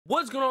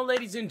What's going on,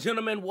 ladies and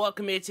gentlemen?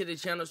 Welcome here to the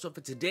channel. So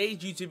for today's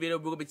YouTube video,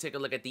 we're going to be taking a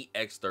look at the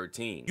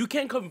X13. You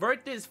can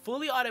convert this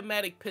fully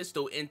automatic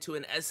pistol into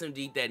an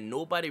SMG that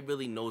nobody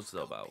really knows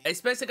about.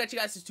 Especially got you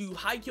guys to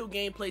high kill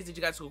gameplays that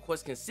you guys of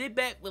course can sit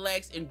back,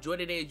 relax, enjoy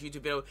today's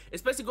YouTube video.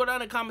 Especially go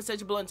down in the comment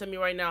section below and tell me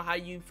right now how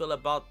you feel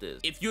about this.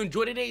 If you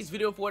enjoyed today's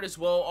video for it as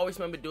well, always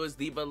remember to do is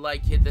leave a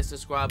like, hit the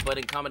subscribe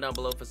button, comment down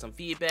below for some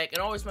feedback,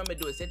 and always remember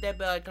to do is hit that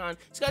bell icon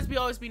so you guys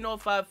always be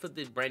notified for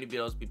the brand new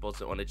videos we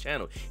posted on the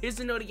channel. Here's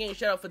the Know the Game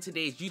shout out for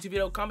today's YouTube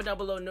video. Comment down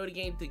below Know the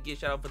Game to get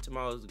shout out for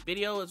tomorrow's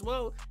video as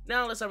well.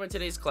 Now let's start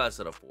today's class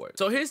setup for it.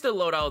 So here's the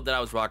loadout that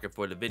I was rocking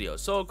for the video.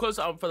 So of course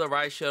for the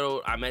right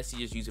shuttle, I'm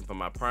actually just using for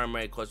my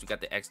primary. Of course we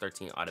got the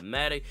X13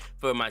 automatic.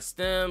 For my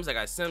stems, I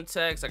got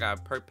SimTex, I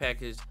got perk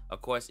package.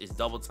 Of course it's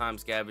double time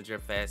scavenger,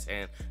 fast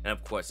hand, and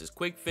of course it's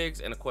quick fix,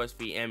 and of course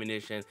for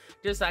ammunition,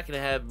 just so I can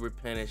have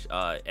replenish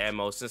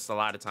ammo, since a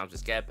lot of times the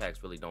scav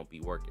packs really don't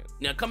be working.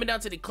 Now coming down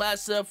to the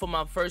class setup for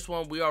my first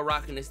one, we are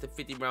rocking this the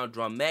 50 round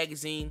drum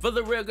magazine. For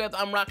the rear grip,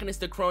 I'm rocking this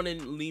the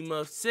Cronin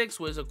Lima 6,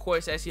 which of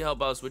course actually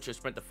help out with your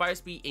sprint to fire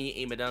speed and your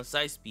aim it down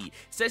sight speed.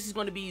 Says it's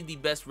going to be the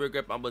best rear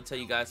grip I'm going to tell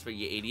you guys for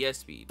your ADS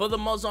speed. For the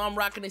muzzle, I'm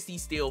rocking this the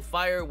Steel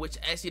Fire, which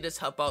actually does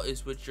help out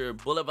is with your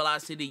bullet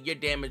velocity, your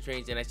damage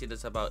range, and actually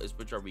does help out is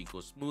with your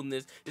recoil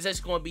smoothness. This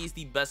actually going to be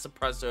the best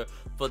suppressor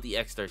for the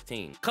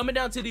X13. Coming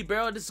down to the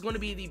barrel, this is going to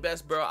be the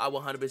best barrel I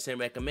will 100%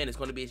 recommend. It's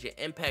going to be your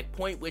impact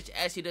point, which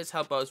actually does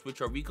help out with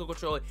your recoil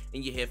control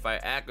and your hip fire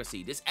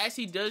accuracy. This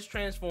actually does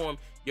transform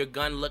your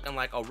gun looking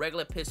like a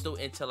regular pistol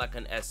into like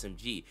an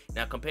SMG.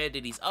 Now compared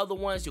to these other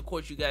ones, of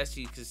course you guys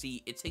can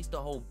see it takes the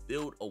whole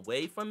build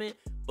away from it,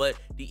 but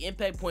the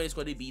impact point is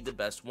going to be the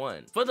best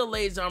one. For the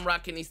laser, I'm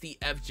rocking is the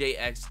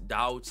FJX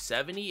Dow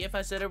 70, if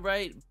I said it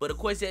right, but of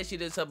course it actually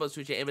does help us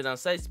with your aim down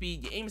sight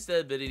speed, your aim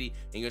stability,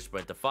 and your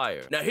sprint to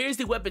fire. Now here's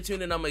the weapon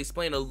tuning. I'm gonna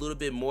explain a little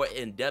bit more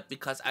in depth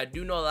because I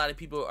do know a lot of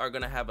people are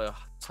gonna have a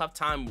tough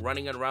time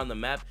running around the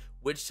map,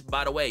 which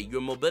by the way,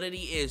 your mobility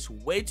is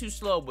way too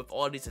slow with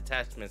all these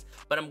attachments,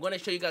 but I'm going to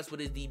show you guys what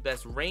is the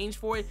best range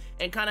for it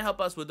and kind of help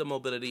us with the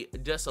mobility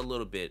just a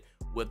little bit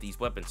with these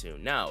weapon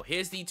tune. Now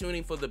here's the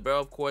tuning for the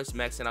barrel. Of course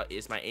maxing out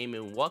is my aim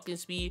and walking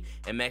speed,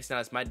 and maxing out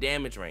is my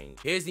damage range.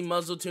 Here's the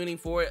muzzle tuning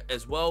for it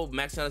as well.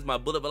 Maxing out is my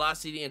bullet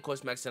velocity, and of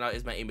course maxing out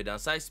is my aim and down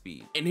sight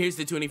speed. And here's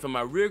the tuning for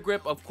my rear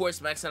grip. Of course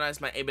maxing out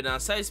is my aim and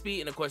down sight speed,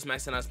 and of course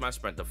maxing out is my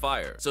sprint to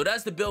fire. So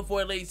that's the build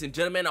for it, ladies and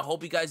gentlemen. I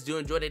hope you guys do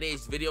enjoy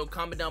today's video.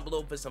 Comment down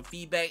below for some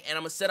feedback, and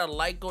I'm gonna set a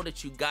like goal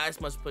that you guys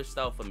must push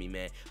out for me,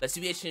 man. Let's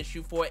see what I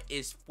shoot for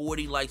is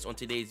 40 likes on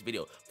today's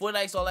video. 40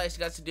 likes, all I ask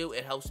you guys to do.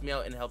 It helps me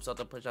out and it helps out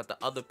to push out to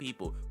other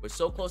people. We're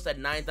so close at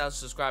 9,000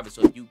 subscribers,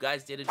 so if you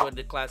guys did enjoy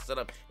the class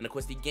setup and of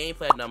course the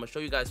gameplay, now I'm gonna show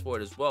you guys for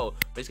it as well.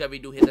 But just gotta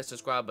do hit that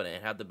subscribe button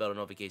and have the bell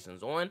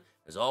notifications on.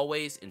 As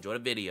always, enjoy the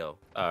video.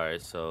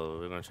 Alright, so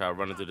we're gonna try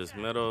running through this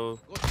middle.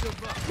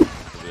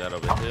 We got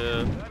over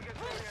here.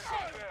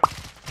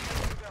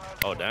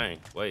 Oh dang,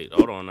 wait,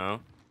 hold on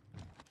now.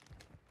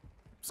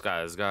 This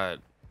guy's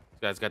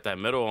got that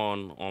middle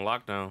on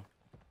lockdown.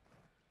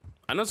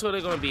 I know it's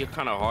really gonna be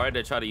kind of hard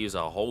to try to use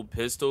a whole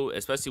pistol,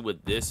 especially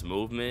with this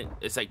movement.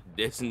 It's like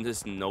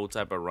there's no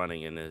type of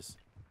running in this.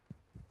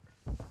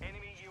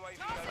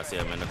 I see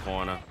him in the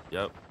corner.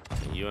 Yep.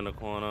 And you in the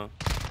corner.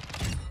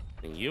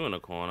 And you in the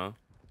corner.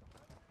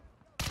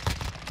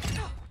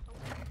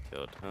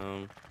 Killed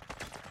him.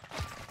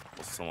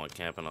 There's someone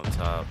camping on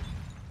top.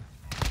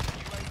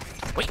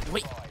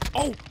 Wait.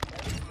 Oh!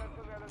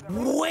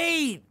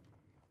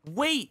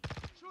 Wait!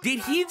 Did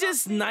he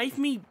just knife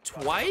me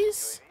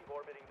twice?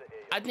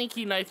 I think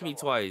he knifed me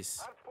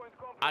twice.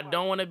 I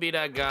don't want to be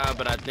that guy,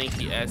 but I think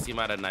he actually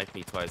might have knifed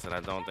me twice, and I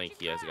don't think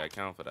he actually got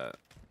count for that.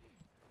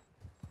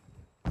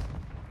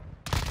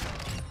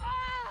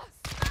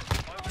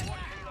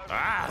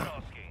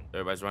 Ah!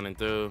 Everybody's running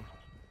through.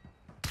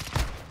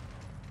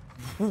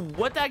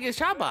 What did I get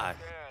shot by?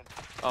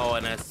 Oh,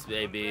 and that's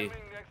baby.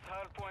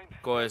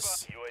 Of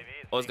course.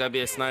 Always gotta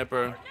be a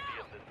sniper.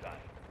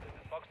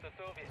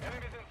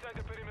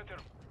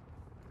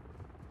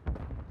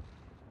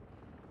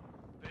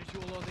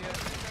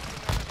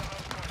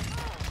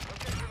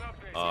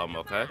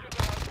 Okay.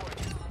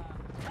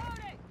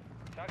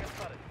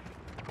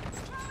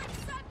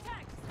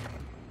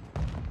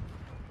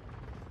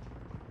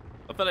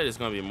 I feel like there's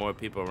gonna be more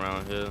people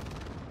around here.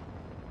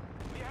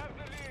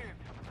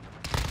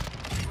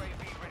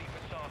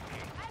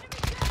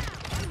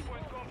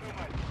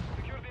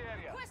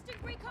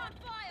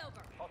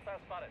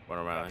 One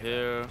around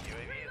here.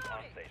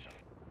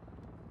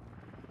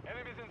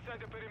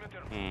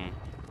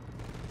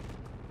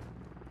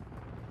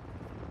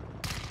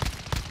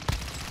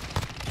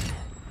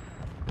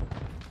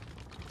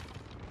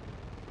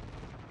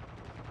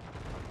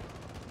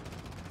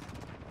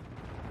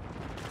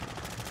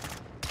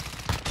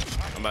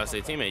 I'm about to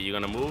say, teammate, you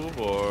gonna move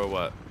or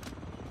what?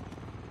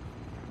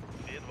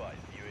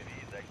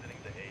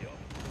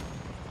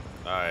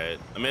 Alright,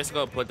 I'm just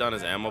gonna put down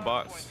his ammo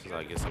box so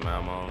I get some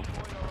ammo.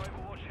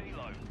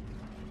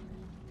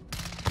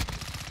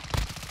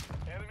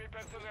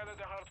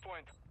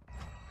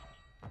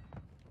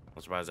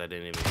 I'm surprised I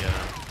didn't even get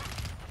him.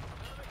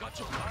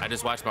 I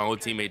just watched my own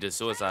teammate just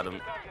suicide him.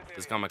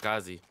 This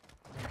kamikaze.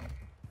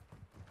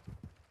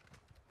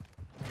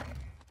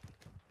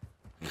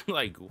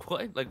 Like,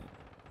 what? Like,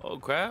 oh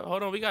crap.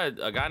 Hold on, we got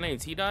a guy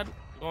named T-Dot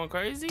going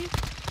crazy?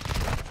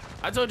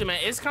 I told you, man,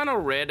 it's kind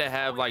of rare to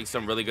have like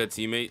some really good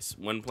teammates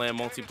when playing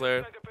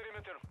multiplayer.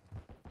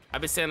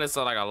 I've been saying this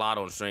like a lot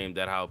on stream,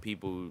 that how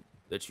people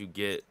that you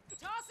get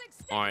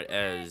aren't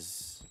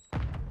as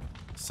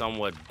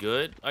somewhat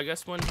good, I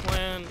guess, when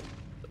playing.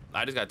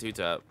 I just got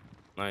 2-tap.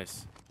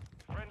 Nice.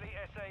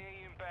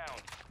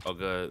 Oh,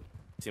 good.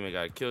 Teammate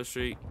got a kill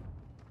streak.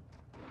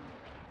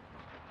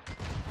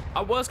 I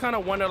was kind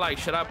of wondering, like,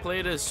 should I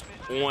play this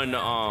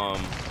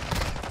on,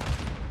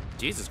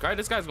 Jesus Christ,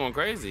 this guy's going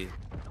crazy.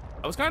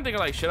 I was kind of thinking,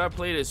 like, should I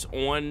play this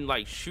on,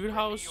 like, Shoot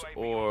House,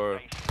 or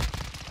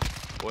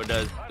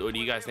do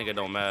you guys think it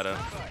don't matter?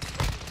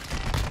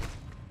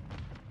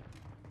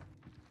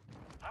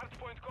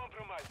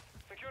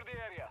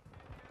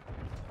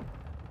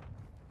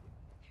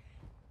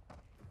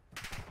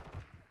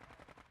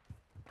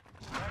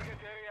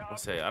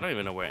 Let's say I don't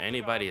even know where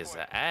anybody is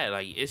at.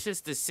 Like, it's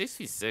just the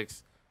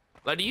 66.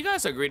 Like, do you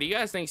guys agree? Do you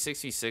guys think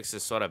 66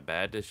 is sort of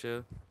bad this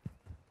year?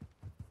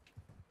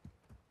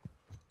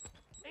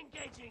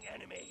 Engaging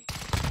enemy.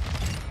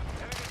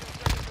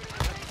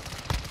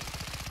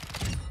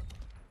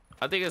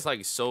 I think it's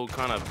like so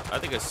kind of. I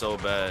think it's so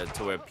bad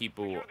to where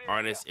people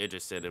aren't as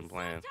interested in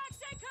playing.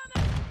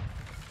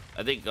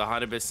 I think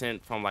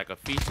 100% from like a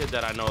feature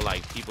that I know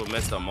like people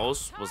missed the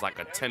most was like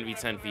a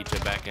 10v10 feature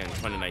back in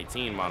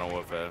 2019 Modern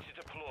Warfare.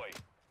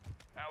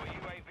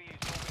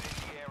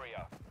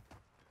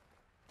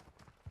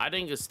 I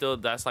think it's still,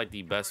 that's like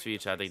the best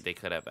feature I think they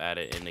could have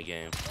added in the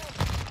game.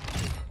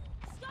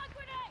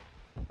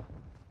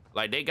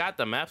 Like, they got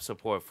the map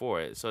support for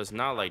it, so it's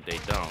not like they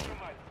don't.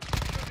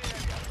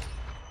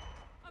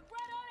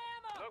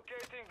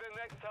 Locating the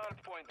next hard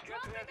point.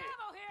 Get ready.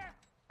 Ammo here.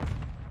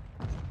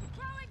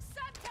 Throwing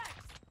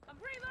Tctekk. I'm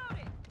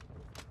reloading.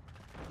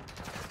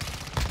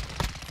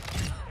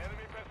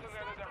 Enemy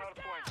personnel at the hard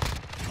point.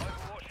 I'm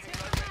watching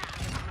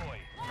location deploy.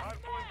 Hard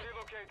point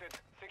relocated.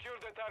 Secure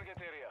the target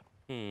area.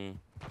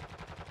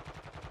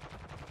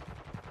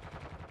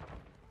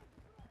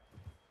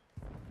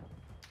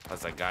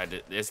 That's that guy.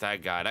 It's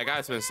that guy. That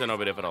guy's been sitting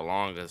over there for the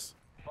longest.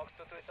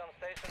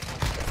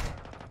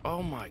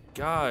 Oh my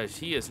gosh,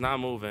 he is not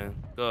moving.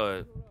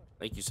 Good.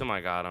 Thank you.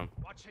 Somebody got him.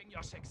 Watching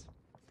your six.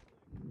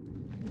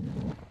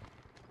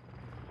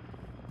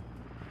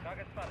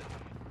 Target spotted.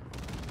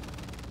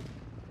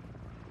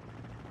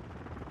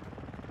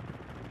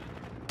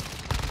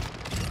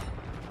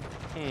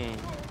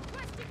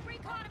 Requesting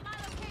recon at my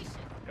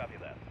location. Copy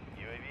that.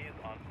 UAV is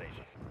on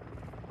station.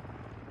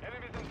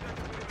 Enemies in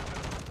sector.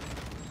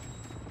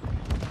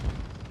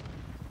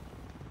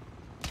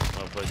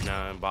 I'll put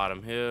down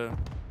bottom here.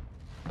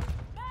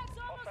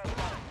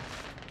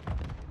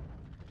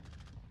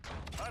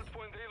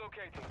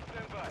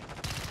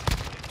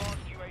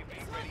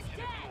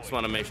 Just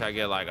want to make sure I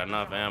get like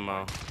enough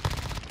ammo.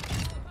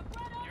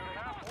 You're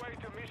halfway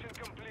to mission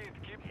complete.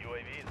 Keep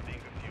UAV is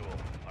being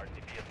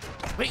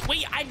refueled.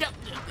 Wait, I don't.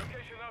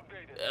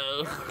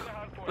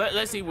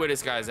 Let's see where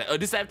this guy's at. Oh,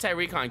 this F-Type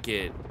Recon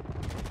kid.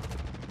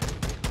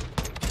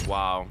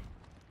 Wow.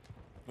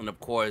 And of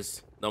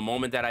course, the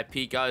moment that I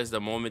peek out is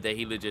the moment that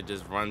he legit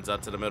just runs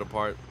up to the middle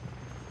part.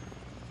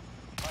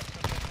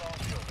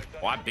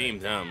 Oh, I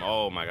beamed him.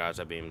 Oh my gosh,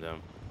 I beamed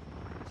him.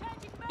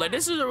 Like,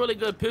 this is a really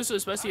good pistol,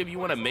 especially if you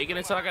want to make it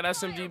into like an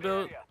SMG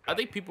build. I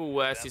think people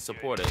will actually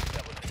support it.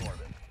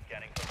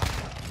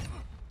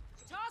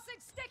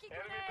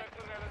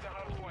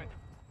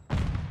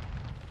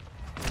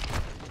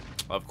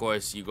 Of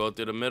course, you go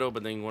through the middle,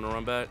 but then you want to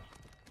run back.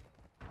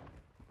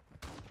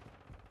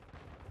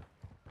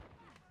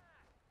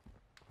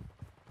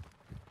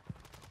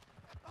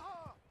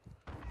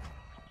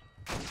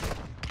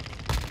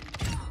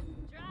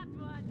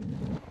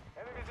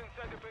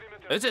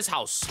 It's just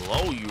how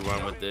slow you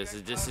run with this.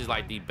 This is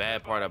like the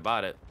bad part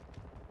about it.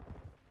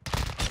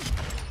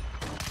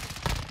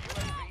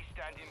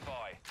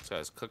 This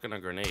guy's cooking a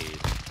grenade.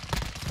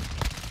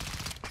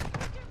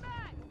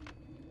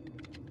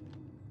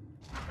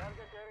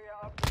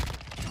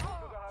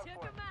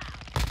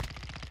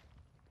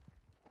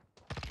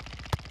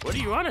 What are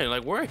you running?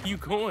 Like, where are you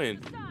going?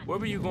 Where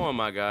were you going,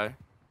 my guy?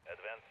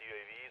 Advanced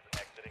UAVs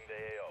exiting the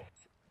AO.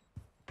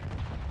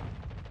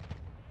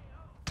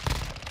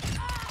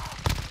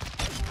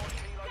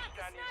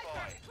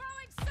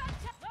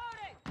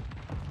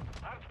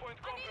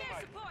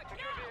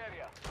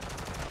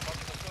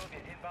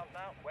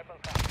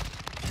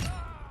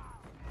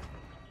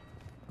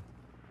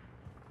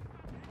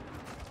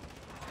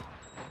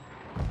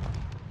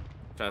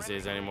 Trying to see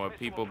if there's any more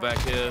people back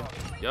here.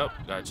 Yup,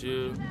 got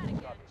you.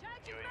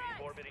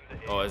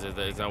 Oh, is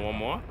that one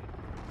more?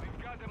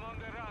 We've got them on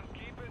the run.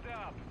 Keep it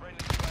up. Friendly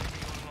UAV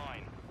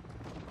online.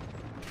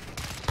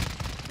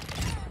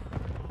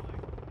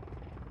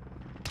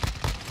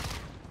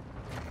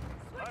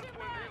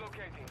 Hardpoint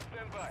relocating.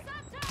 Stand by.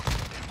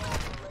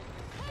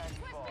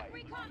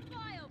 Recon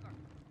flyover.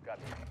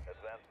 Copy.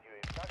 Advanced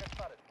UAV. Target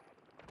spotted.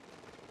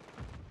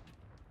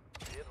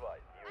 Be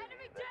advised, UAV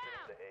is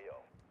exiting the AO.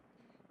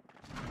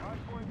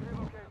 Hardpoint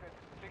relocated.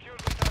 Secure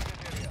the target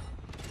area.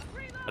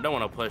 I don't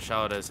want to push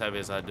out as heavy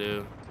as I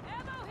do.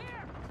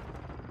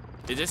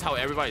 It's just how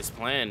everybody's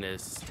playing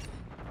this.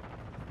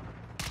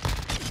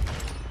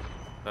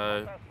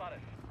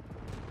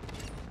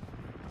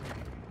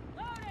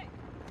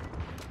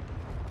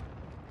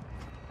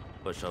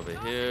 Push over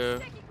here.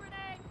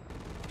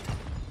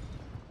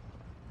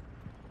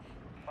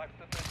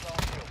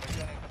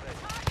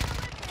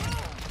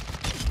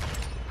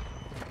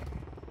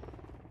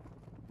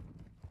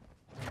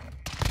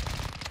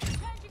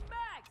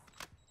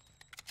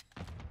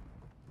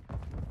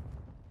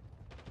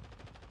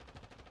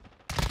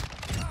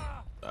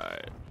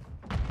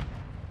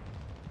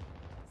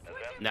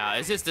 Nah,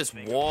 it's just this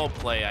wall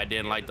play I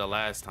didn't like the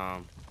last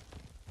time.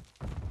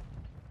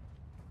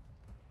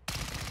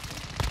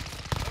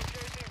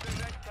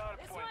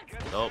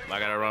 Nope, I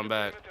gotta run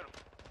back.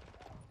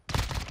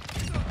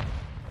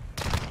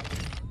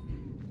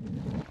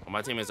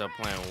 My teammates are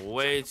playing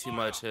way too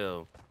much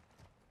hill.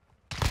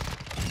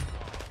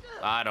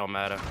 I don't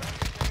matter.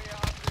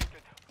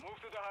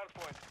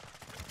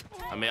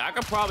 I mean, I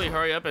could probably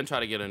hurry up and try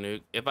to get a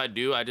nuke. If I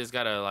do, I just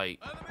gotta like...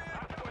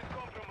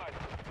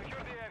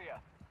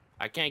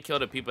 I can't kill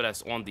the people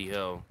that's on the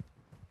hill.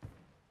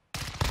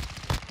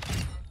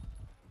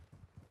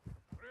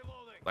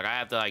 Like, I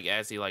have to like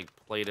actually like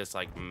play this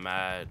like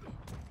mad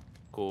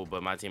cool,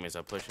 but my teammates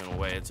are pushing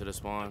way into the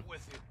spawn.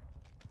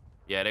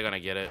 Yeah, they're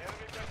gonna get it.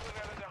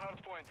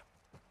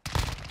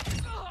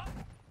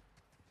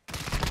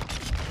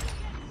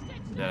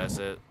 Yeah, that's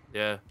it.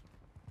 Yeah.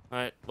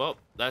 Alright, well,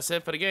 that's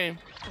it for the game.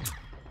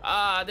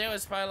 There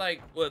was probably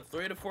like, what,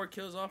 3 to 4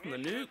 kills off from the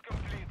nuke?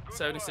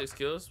 76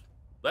 kills.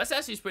 That's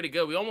actually pretty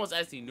good. We almost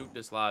actually nuked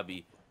this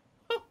lobby.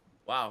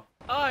 Wow.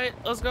 Alright,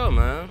 let's go,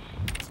 man.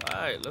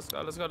 Alright, let's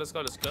go, let's go, let's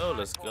go, let's go,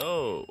 let's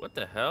go. What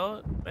the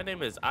hell? My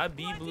name is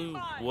IB Blue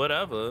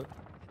whatever.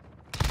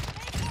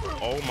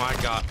 Oh my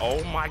god.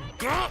 Oh my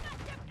god.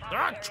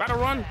 Ah, try to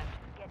run.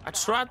 I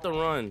tried to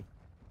run.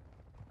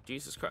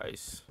 Jesus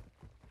Christ.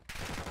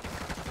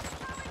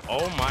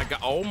 Oh my god.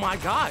 Oh my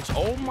gosh.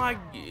 Oh my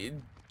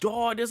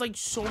god. There's like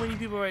so many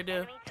people right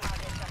there.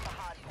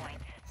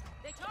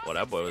 Oh,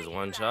 that boy was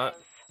one shot.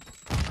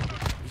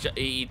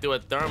 He threw a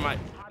thermite.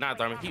 Not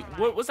thermite.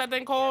 What's that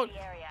thing called?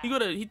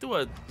 He threw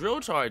a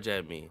drill charge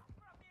at me.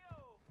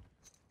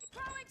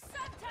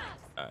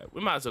 Alright,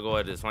 we might as well go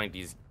ahead and flank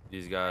these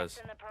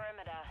guys.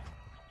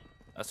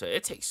 That's right.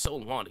 It takes so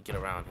long to get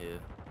around here.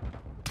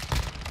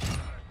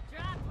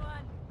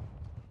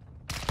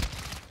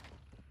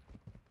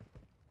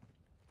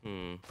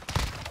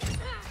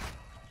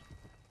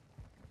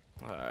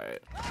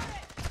 Alright.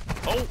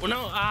 Oh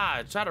no!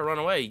 Try to run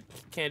away.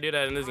 Can't do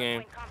that in this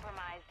game.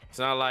 It's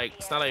not like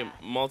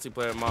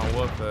multiplayer Modern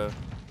Warfare.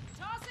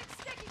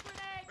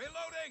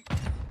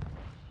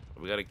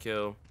 We gotta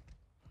kill.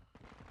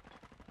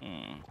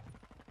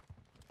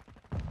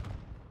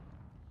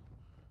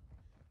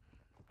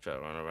 Try to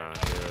run around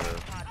here.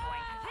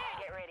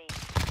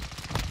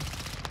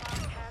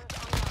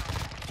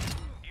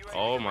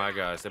 Oh my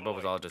gosh, they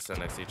both all just sit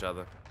next to each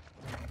other.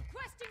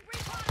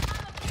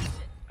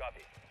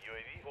 Copy.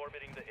 UAV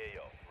orbiting the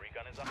AO.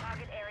 Recon is on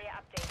target area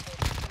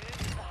updated. Move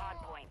to the hard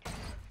point.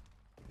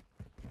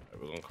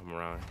 We're gonna come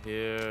around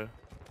here.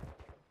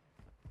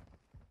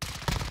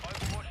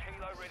 Overwatch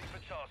helo ready for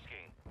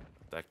tasking.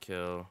 That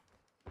kill.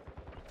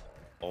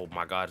 Oh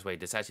my gosh, wait,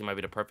 this actually might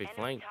be the perfect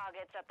flank.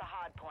 Targets at the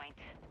hard point.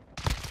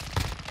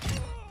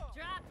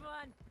 Dropped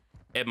one.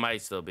 It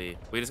might still be.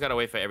 We just gotta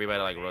wait for everybody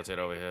to like rotate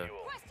over here.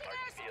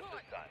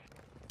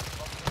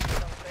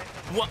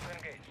 What?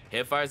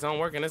 Hipfires don't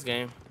work in this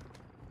game.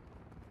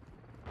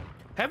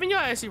 Haven't y'all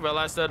actually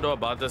realized that though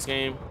about this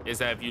game? Is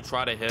that if you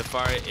try to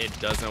hipfire, it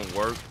doesn't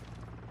work.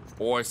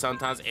 Or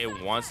sometimes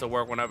it wants to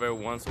work whenever it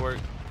wants to work.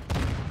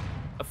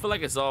 I feel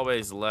like it's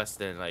always less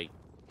than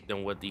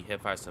what the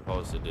hipfire is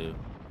supposed to do.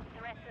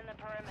 Threats in the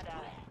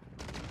perimeter.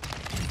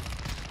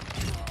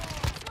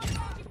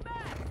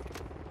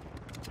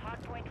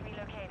 Hardpoint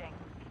relocating.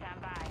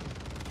 Stand by.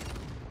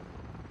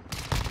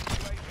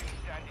 UAV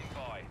standing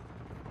by.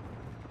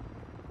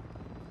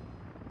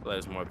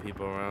 There's more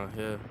people around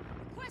here.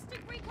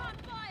 Requesting recon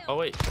file. Oh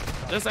wait,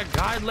 there's a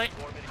guy laying.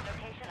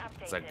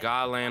 There's a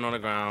guy laying on the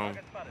ground.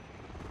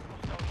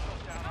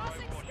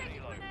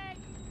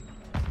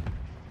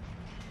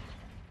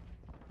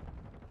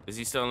 Is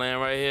he still laying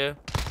right here?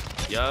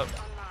 Yup.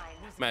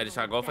 Man, just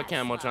trying to go for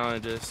camo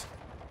challenges.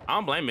 I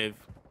don't blame him.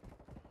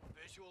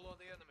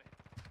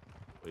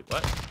 Wait,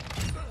 what?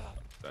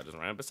 That just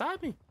ran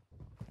beside me.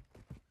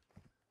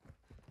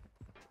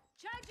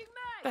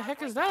 What the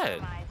heck is that?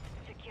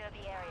 Secure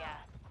the area.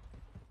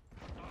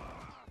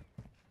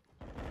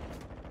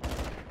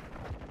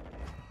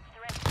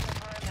 Threats in the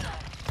perimeter.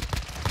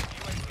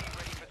 UAV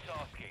ready for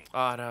tasking. Oh,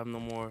 I have no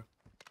more.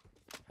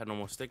 Had no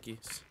more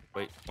stickies.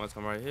 Wait, one's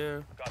come right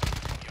here.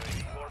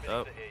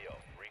 Up.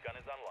 Recon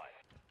is online.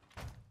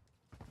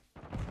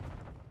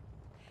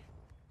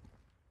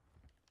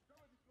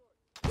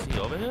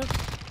 over here?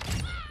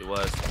 He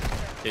was.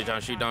 They trying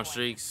to shoot down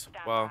streaks.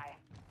 Wow.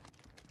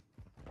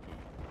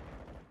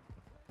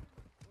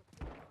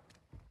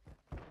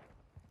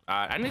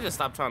 I need to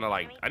stop trying to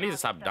like. I need to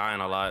stop dying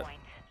a lot.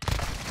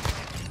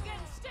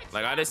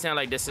 Like I understand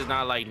like this is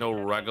not like no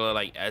regular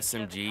like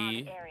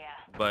SMG,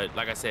 but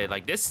like I said,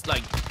 like this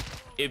like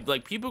if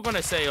like people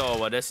gonna say, oh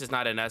well, this is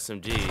not an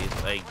SMG,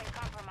 like,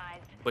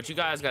 but you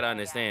guys gotta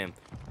understand,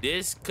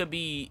 this could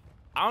be.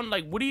 I don't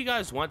like. What do you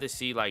guys want to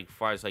see like as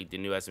far as like the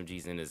new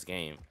SMGs in this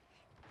game?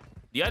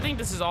 Do y'all think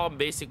this is all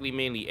basically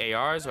mainly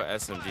ARs or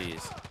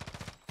SMGs?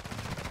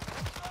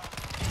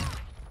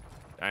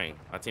 Dang,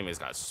 my teammates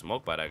got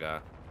smoked by that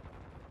guy.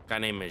 Guy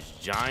name is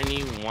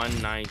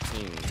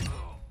Johnny119.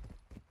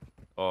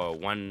 Or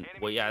one,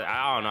 well, yeah,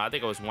 I don't know. I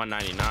think it was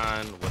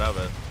 199,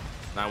 whatever.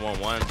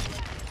 911.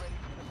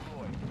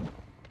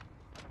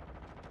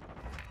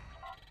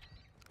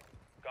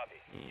 Copy.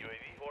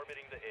 UAV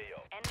orbiting the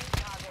AO. Enemy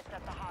targets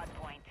at the hard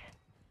point.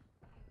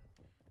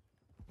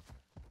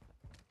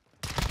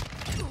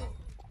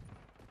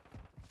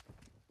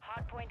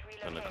 Hard point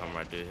relocated. Gonna come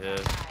right through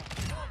here.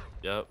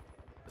 Yep.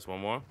 There's one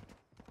more.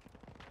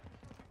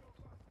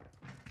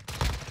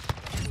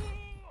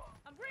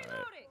 I'm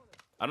reloading.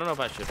 I don't know if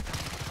I should.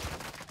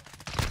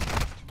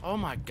 Oh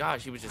my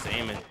gosh, he was just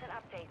aiming.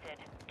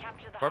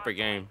 Perfect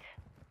game.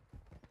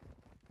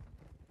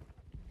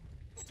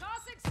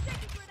 Tossing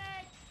sticky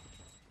grenade.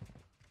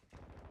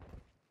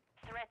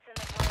 Threats in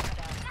the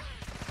perimeter.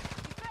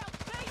 You failed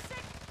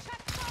basic.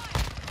 Check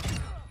fire.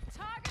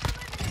 Target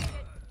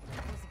eliminated.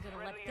 Wasn't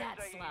gonna let that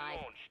slide.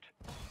 Launched.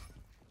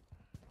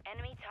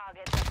 Enemy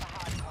targets at the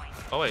hard point.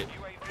 Oh wait.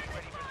 UAV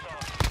ready for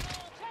target.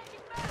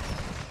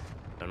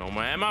 Don't know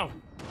my ammo.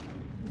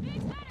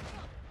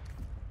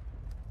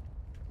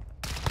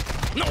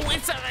 No,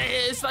 it's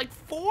like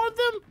 4 of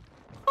them.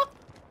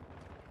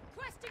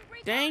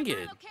 Dang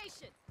it.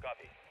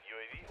 Copy.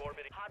 UAV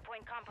orbiting.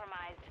 Hardpoint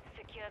compromised.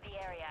 Secure the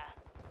area.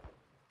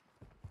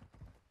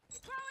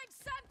 Throwing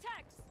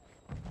Semtex.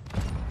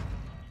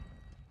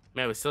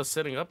 Man, we're still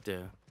sitting up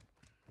there.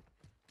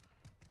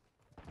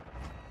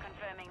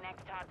 Confirming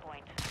next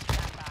hardpoint.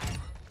 Stand by.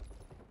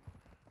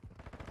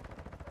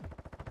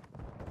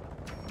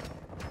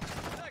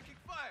 Taking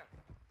fire.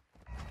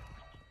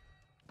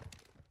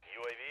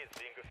 UAV is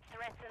being.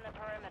 Threats in the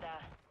perimeter.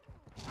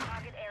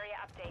 Target area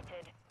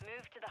updated.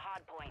 Move to the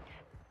hard point.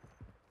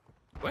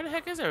 Where the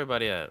heck is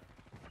everybody at?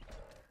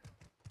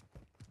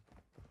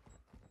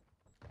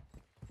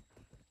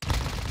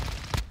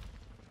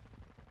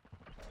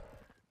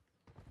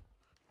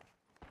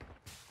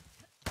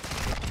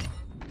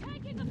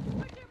 Taking a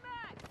quicker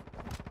mag.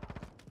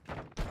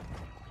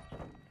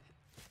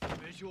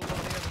 Visual on the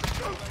enemy.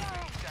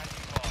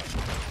 Standing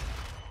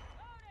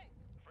by.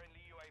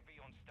 Friendly UAV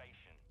on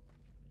station.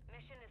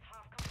 Mission is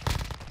half complete.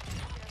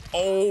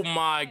 Oh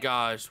my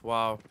gosh!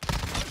 Wow.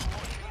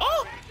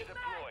 Oh! Ready to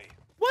deploy.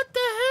 What the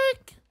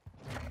heck?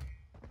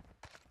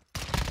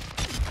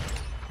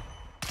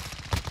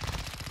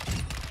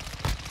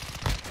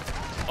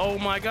 Oh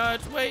my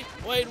gosh! Wait!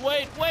 No, he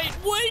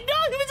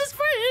was his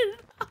friend.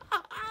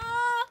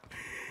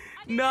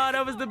 Nah,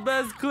 that was the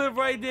best clip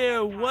right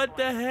there. What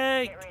the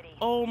heck?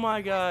 Oh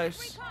my gosh!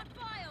 Recon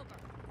flyover.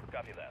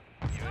 Copy that.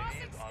 UAV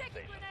Tossing is on sticky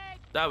station. grenade.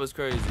 That was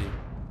crazy.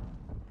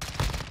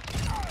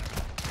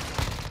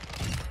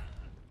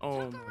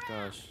 Oh my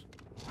gosh.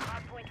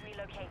 Hardpoint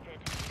relocated.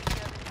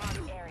 Secure the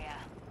target area.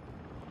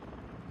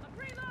 I'm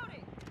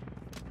reloading.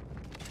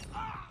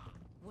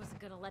 Wasn't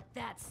gonna let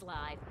that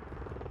slide.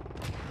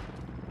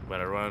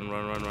 Better run.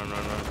 UAV ready for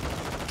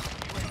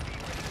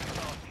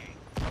tasking.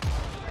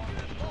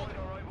 Deployed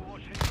or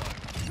overwatch hit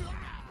zone.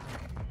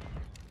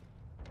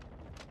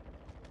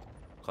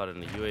 Caught in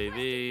the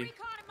UAV.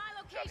 Recon in my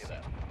Copy location.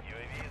 that.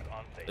 UAV is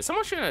on station. Is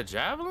someone shooting a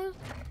javelin?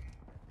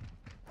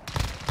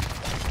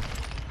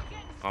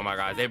 Oh my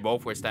god, they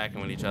both were stacking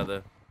with each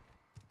other.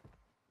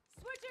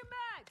 Switching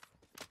mags.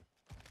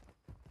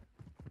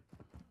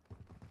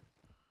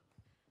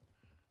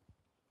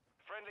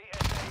 Friendly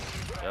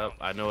SAE. Yep,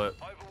 I know it.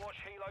 Overwatch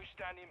helo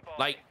standing by.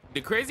 Like, the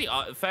crazy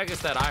fact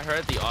is that I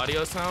heard the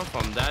audio sound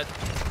from that.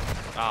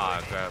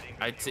 Ah, crap.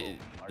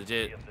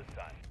 Legit.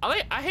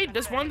 I hate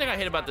this one thing I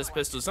hate about this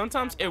pistol.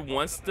 Sometimes it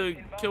wants to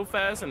kill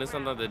fast and then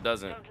sometimes it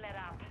doesn't. Don't let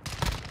up.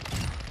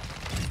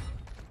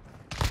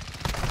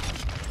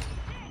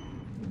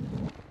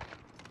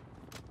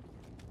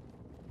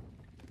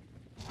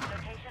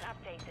 Location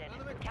updated.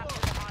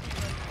 Capture the hard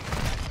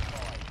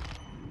point.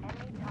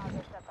 Enemy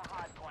targets at the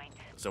hard point.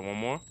 Is there one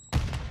more?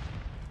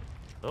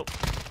 Oh.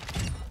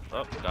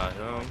 Oh, got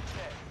him.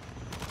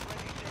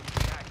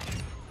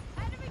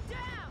 Enemy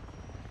down.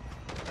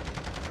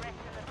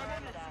 Threats in the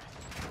perimeter.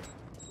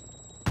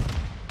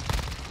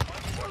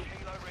 Overwatch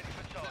helo ready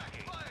for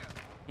tasking.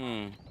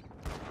 Hmm.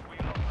 We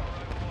lost our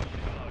overwatch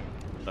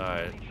helo.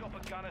 Alright.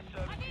 Chopper gunner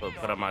service.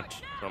 Put on my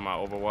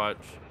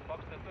Overwatch. Fox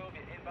to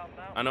Philadelphia inbound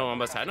now. I know I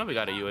know we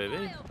got a UAV.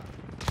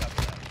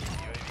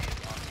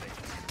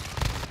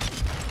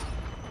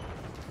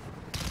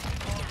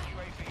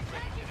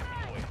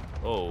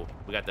 Oh,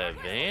 we got the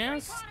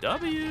advanced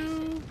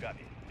W.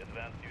 Copy. Get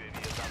Advanced UAV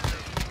is on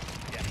station.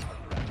 Scanning for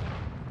threats.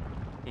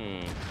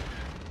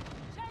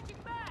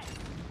 Changing back.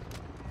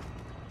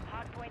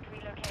 Hardpoint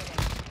relocated.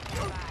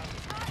 Stand by.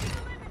 Target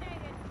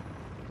eliminated.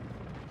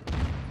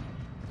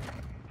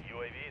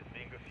 UAV is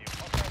being refueled.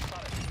 Hostile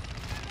spotted.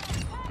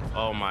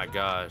 Oh my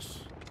gosh.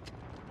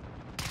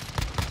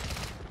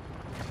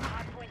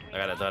 Hardpoint I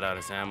gotta throw down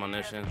this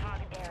ammunition.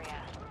 target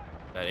area.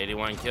 Got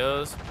 81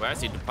 kills. We're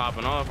actually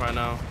popping off right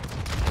now.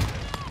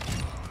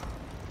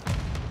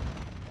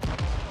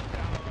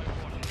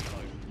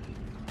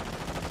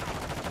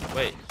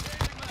 Wait.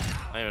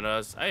 I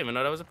didn't even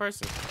know that was a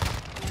person.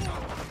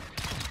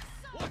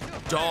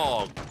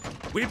 Dog.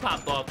 We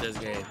popped off this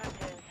game.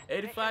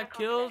 85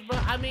 kills,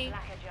 but I mean,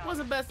 it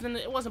wasn't best in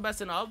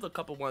the other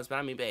couple ones, but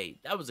I mean, babe,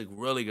 that was a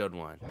really good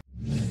one.